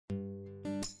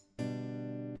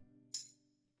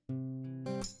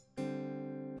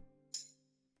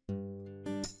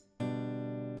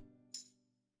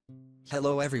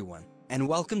Hello everyone, and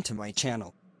welcome to my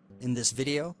channel. In this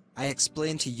video, I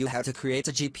explain to you how to create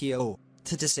a GPO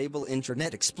to disable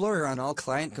Internet Explorer on all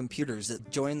client computers that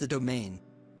join the domain.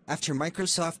 After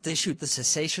Microsoft issued the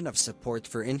cessation of support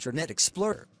for Internet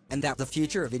Explorer, and that the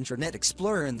future of Internet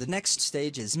Explorer in the next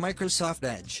stage is Microsoft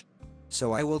Edge.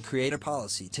 So I will create a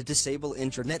policy to disable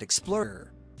Internet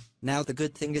Explorer. Now the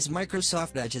good thing is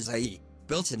Microsoft Edge is IE,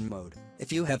 built-in mode.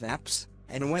 If you have apps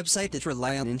and a website that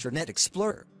rely on Internet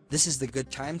Explorer, this is the good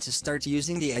time to start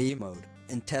using the IE mode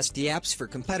and test the apps for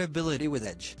compatibility with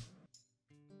Edge.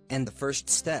 And the first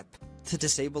step to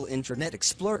disable Internet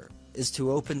Explorer is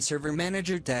to open Server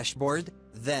Manager dashboard,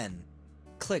 then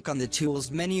click on the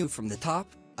Tools menu from the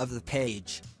top of the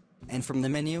page, and from the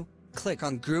menu, click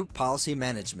on Group Policy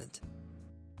Management.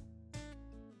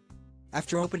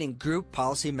 After opening Group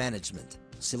Policy Management,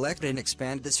 select and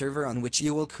expand the server on which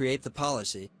you will create the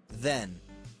policy, then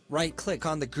right-click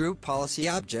on the Group Policy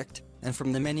object, and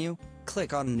from the menu,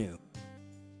 click on New.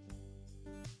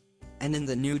 And in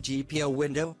the new GPO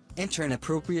window, enter an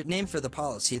appropriate name for the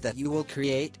policy that you will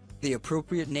create. The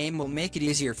appropriate name will make it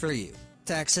easier for you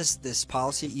to access this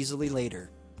policy easily later.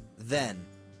 Then,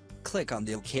 click on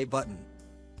the OK button.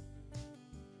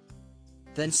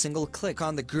 Then single-click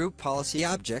on the Group Policy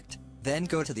object, then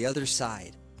go to the other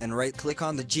side, and right-click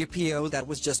on the GPO that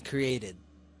was just created.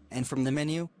 And from the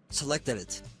menu, select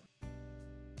Edit.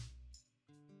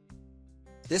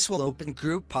 This will open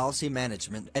Group Policy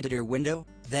Management Editor window,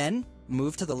 then,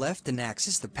 move to the left and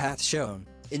access the path shown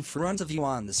in front of you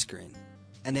on the screen.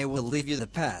 And I will leave you the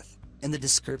path in the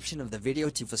description of the video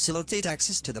to facilitate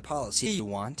access to the policy you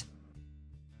want.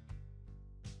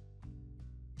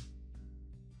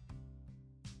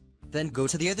 Then go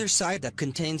to the other side that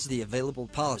contains the available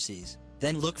policies,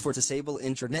 then look for Disable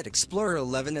Internet Explorer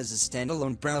 11 as a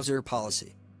standalone browser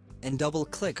policy, and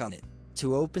double-click on it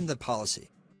to open the policy.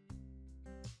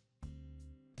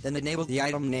 Then enable the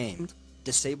item named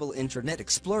Disable Internet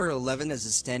Explorer 11 as a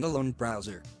standalone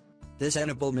browser. This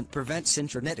enablement prevents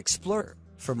Internet Explorer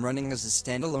from running as a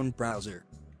standalone browser.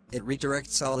 It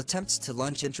redirects all attempts to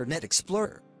launch Internet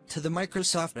Explorer to the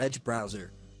Microsoft Edge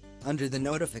browser. Under the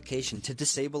notification to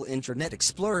disable Internet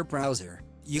Explorer browser,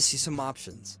 you see some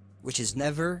options, which is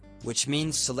Never, which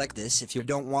means select this if you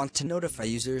don't want to notify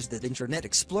users that Internet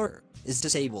Explorer is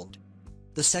disabled.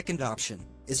 The second option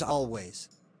is Always,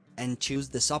 and choose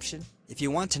this option if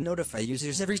you want to notify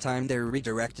users every time they're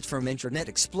redirected from Internet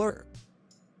Explorer.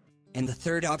 And the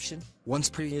third option, Once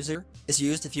Per User, is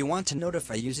used if you want to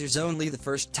notify users only the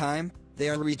first time they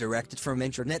are redirected from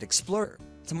Internet Explorer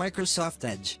to Microsoft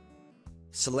Edge.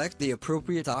 Select the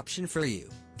appropriate option for you,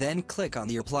 then click on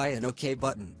the Apply and OK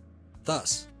button.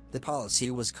 Thus, the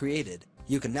policy was created.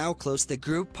 You can now close the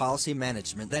Group Policy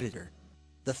Management Editor.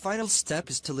 The final step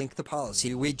is to link the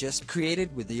policy we just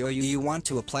created with the OU you want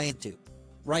to apply it to.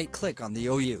 Right-click on the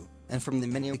OU, and from the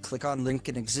menu click on Link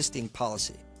an Existing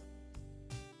Policy.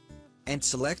 And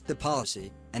select the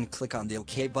policy, and click on the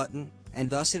OK button,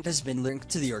 and thus it has been linked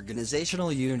to the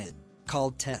organizational unit,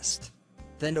 called Test.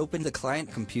 Then open the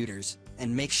client computers,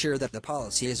 and make sure that the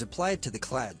policy is applied to the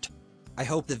client. I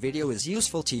hope the video is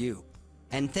useful to you.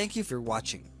 And thank you for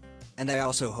watching. And I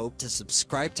also hope to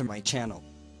subscribe to my channel.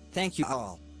 Thank you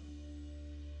all.